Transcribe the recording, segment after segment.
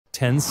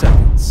10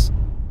 seconds.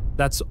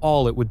 That's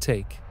all it would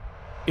take.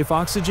 If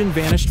oxygen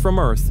vanished from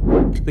Earth,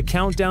 the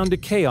countdown to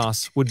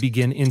chaos would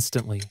begin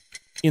instantly.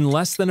 In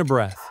less than a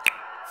breath,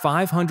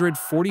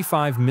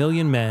 545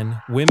 million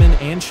men, women,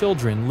 and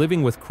children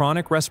living with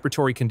chronic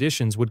respiratory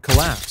conditions would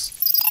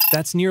collapse.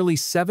 That's nearly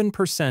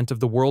 7% of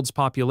the world's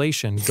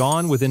population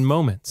gone within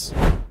moments.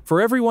 For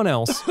everyone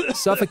else,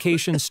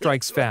 suffocation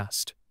strikes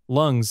fast.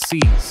 Lungs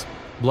seize.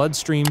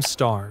 Bloodstreams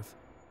starve.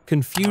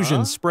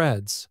 Confusion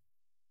spreads.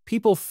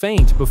 People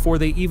faint before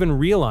they even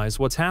realize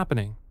what's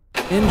happening.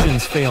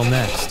 Engines fail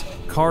next.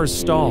 Cars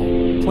stall.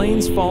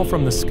 Planes fall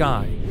from the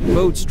sky.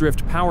 Boats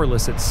drift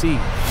powerless at sea.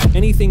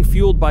 Anything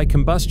fueled by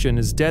combustion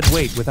is dead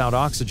weight without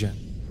oxygen.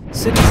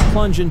 Cities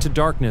plunge into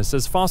darkness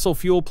as fossil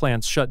fuel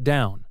plants shut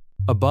down.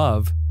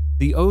 Above,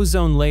 the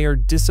ozone layer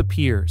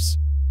disappears.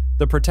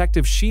 The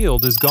protective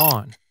shield is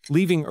gone,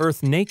 leaving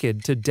Earth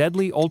naked to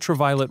deadly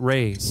ultraviolet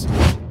rays.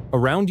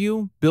 Around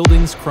you,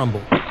 buildings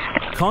crumble.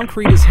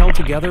 Concrete is held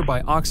together by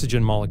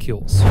oxygen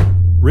molecules.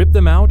 Rip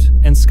them out,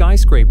 and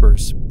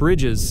skyscrapers,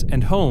 bridges,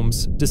 and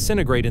homes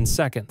disintegrate in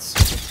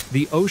seconds.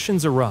 The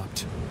oceans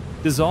erupt.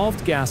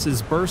 Dissolved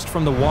gases burst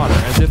from the water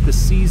as if the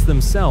seas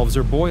themselves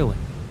are boiling.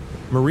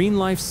 Marine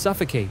life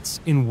suffocates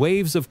in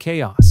waves of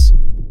chaos.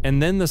 And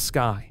then the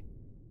sky.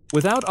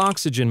 Without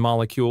oxygen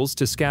molecules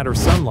to scatter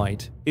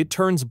sunlight, it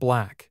turns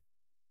black.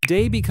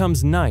 Day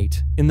becomes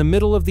night in the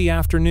middle of the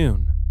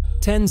afternoon.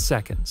 10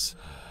 seconds.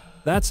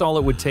 That's all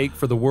it would take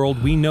for the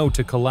world we know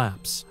to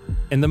collapse.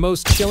 And the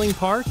most chilling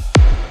part?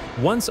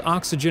 Once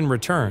oxygen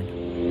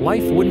returned,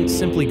 life wouldn't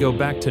simply go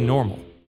back to normal.